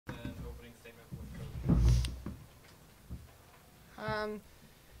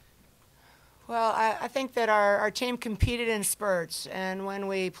Well, I think that our team competed in spurts, and when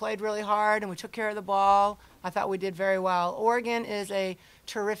we played really hard and we took care of the ball, I thought we did very well. Oregon is a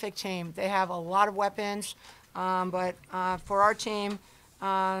terrific team. They have a lot of weapons, but for our team,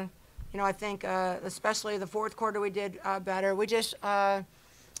 I think especially the fourth quarter we did better. We just, in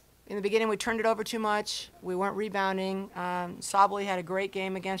the beginning, we turned it over too much. We weren't rebounding. Sabali had a great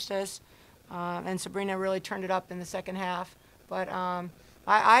game against us, and Sabrina really turned it up in the second half. But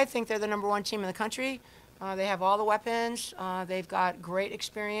I think they're the #1 team in the country. They have all the weapons. They've got great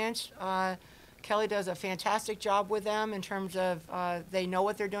experience. Kelly does a fantastic job with them in terms of they know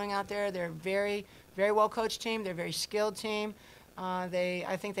what they're doing out there. They're a very, very well coached team. They're a very skilled team.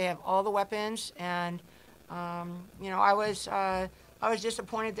 I think they have all the weapons. And I was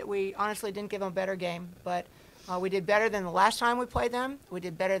disappointed that we honestly didn't give them a better game. But we did better than the last time we played them. We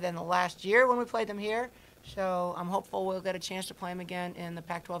did better than the last year when we played them here. So I'm hopeful we'll get a chance to play them again in the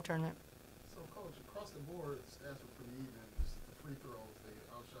Pac-12 tournament. So, Coach, across the board, Stanford pretty even. Just the free throws, they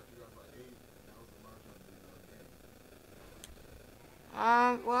outshot you guys by 8. That was the margin of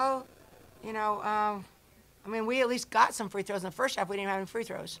the game. We at least got some free throws in the first half. We didn't have any free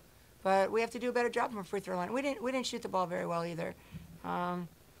throws, but we have to do a better job from a free throw line. We didn't shoot the ball very well either.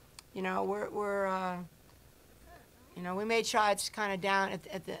 We made shots kind of down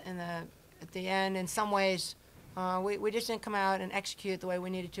at the end. In some ways, we just didn't come out and execute the way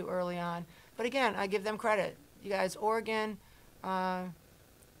we needed to early on. But again, I give them credit. You guys, Oregon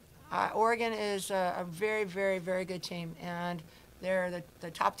is a very, very, very good team, and they're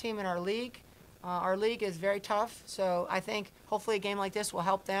the top team in our league. Our league is very tough, so I think hopefully a game like this will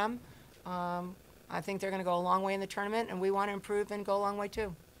help them. I think they're going to go a long way in the tournament, and we want to improve and go a long way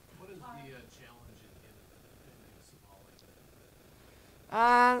too. What is the challenge in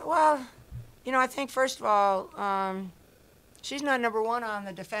Sabali? I think first of all, she's not #1 on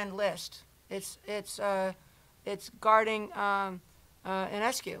the defend list. It's guarding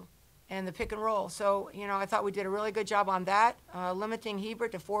Enescu and the pick and roll. So I thought we did a really good job on that, limiting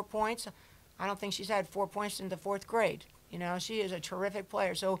Hebert to 4 points. I don't think she's had 4 points in the 4th grade. She is a terrific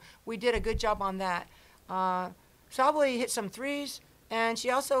player. So we did a good job on that. Sabali hit some threes, and she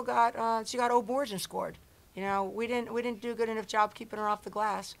also got O boards and scored. We didn't do a good enough job keeping her off the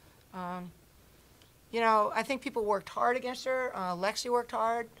glass. I think people worked hard against her. Lexi worked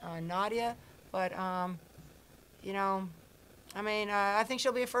hard, Nadia, but I think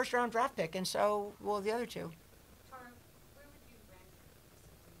she'll be a first-round draft pick, and so will the other two. Tara, where would you rank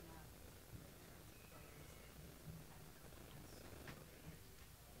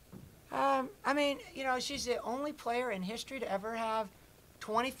Sabrina? She's the only player in history to ever have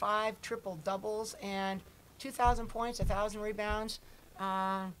 25 triple-doubles and 2,000 points, 1,000 rebounds.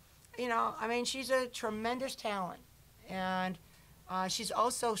 She's a tremendous talent, and she's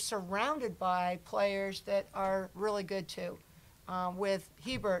also surrounded by players that are really good too, with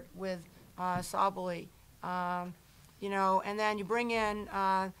Hebert, with Sabali, and then you bring in,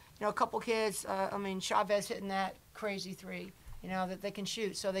 a couple kids, Chavez hitting that crazy three, that they can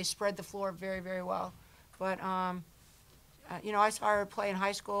shoot, so they spread the floor very, very well. But, I saw her play in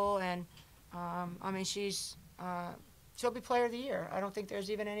high school, and, she'll be player of the year. I don't think there's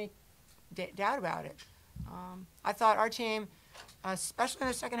even any doubt about it. I thought our team, especially in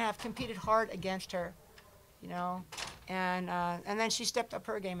the second half, competed hard against her, and then she stepped up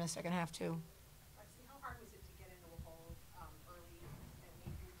her game in the second half too. Lexi, how hard was it to get into a hole early, and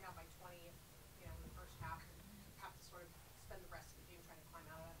maybe you were down by 20, in the first half, and have to sort of spend the rest of the game trying to climb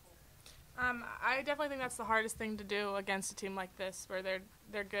out of that hole? I definitely think that's the hardest thing to do against a team like this, where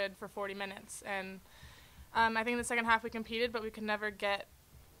they're good for 40 minutes, and I think in the second half we competed, but we could never get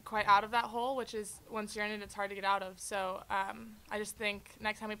quite out of that hole, which is, once you're in it, it's hard to get out of. So I just think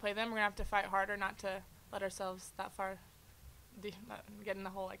next time we play them, we're going to have to fight harder not to let ourselves that far get in the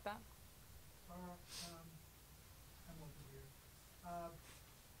hole like that. I'm over here.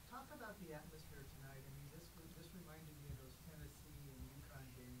 Talk about the atmosphere tonight. This reminded me of those Tennessee and UConn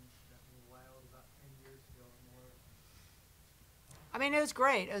games that were wild about 10 years ago or more. It was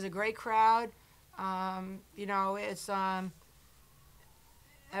great. It was a great crowd.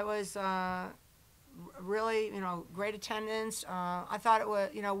 It was really, great attendance. I thought it was,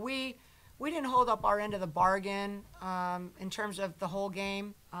 we didn't hold up our end of the bargain in terms of the whole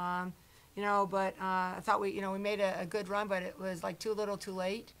game, but I thought we made a good run, but it was like too little too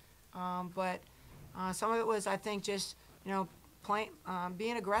late. But some of it was, I think, just,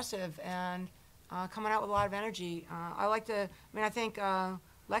 being aggressive and coming out with a lot of energy. I think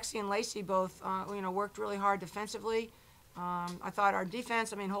Lexi and Lacey both, worked really hard defensively. I thought our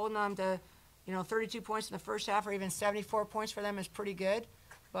defense, holding them to 32 points in the first half or even 74 points for them is pretty good.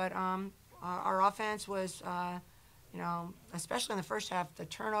 But our offense was, especially in the first half, the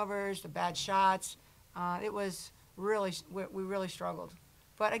turnovers, the bad shots, it was really, we really struggled.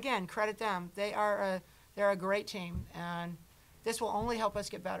 But again, credit them. They're a great team, and this will only help us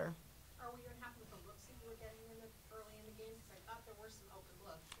get better. Are we unhappy with the looks that you were getting early in the game? Because I thought there were some open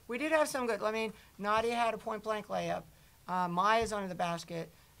looks. We did have some good. I mean, Nadia had a point-blank layup. Maya's under the basket.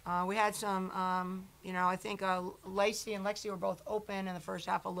 We had some, I think Lacey and Lexi were both open in the first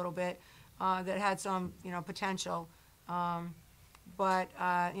half a little bit that had some, potential. But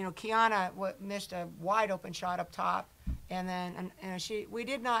Kiana missed a wide-open shot up top, and then we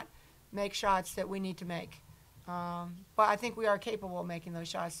did not make shots that we need to make. But I think we are capable of making those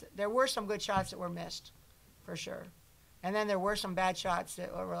shots. There were some good shots that were missed, for sure. And then there were some bad shots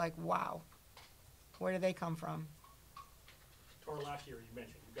that were like, wow, where did they come from? Tora, last year you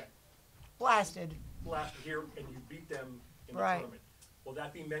mentioned you got Blasted. here and you beat them in the Right. tournament. Will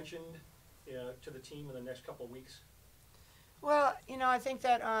that be mentioned to the team in the next couple of weeks? Well, I think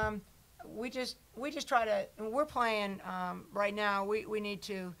that we just try to. We're playing right now.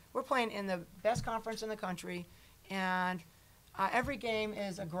 We're playing in the best conference in the country, and every game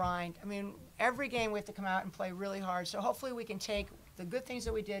is a grind. I mean, every game we have to come out and play really hard. So hopefully we can take the good things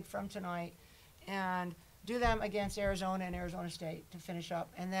that we did from tonight and do them against Arizona and Arizona State to finish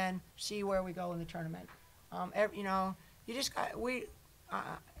up, and then see where we go in the tournament. You just got we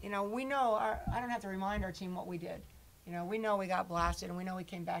know. I don't have to remind our team what we did. We know we got blasted, and we know we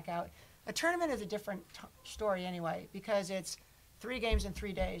came back out. A tournament is a different story anyway, because it's 3 games in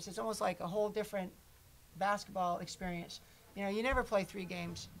 3 days. It's almost like a whole different basketball experience. You never play 3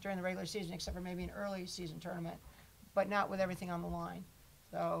 games during the regular season except for maybe an early season tournament, but not with everything on the line.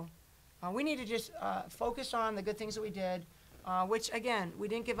 So we need to just focus on the good things that we did, which, again, we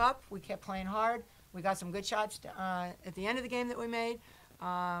didn't give up. We kept playing hard. We got some good shots at the end of the game that we made.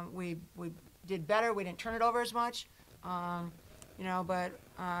 We did better. We didn't turn it over as much. But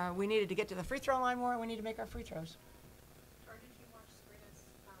we needed to get to the free throw line more, and we need to make our free throws. Or did you watch Sabrina's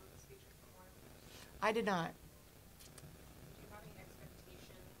speech this morning? I did not. Did you have any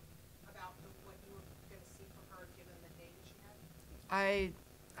expectation about what you were going to see from her given the day that she had?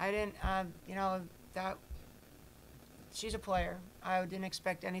 I didn't, that she's a player. I didn't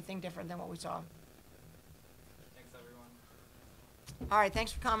expect anything different than what we saw. Thanks, everyone. All right,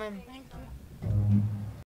 thanks for coming. Thank you.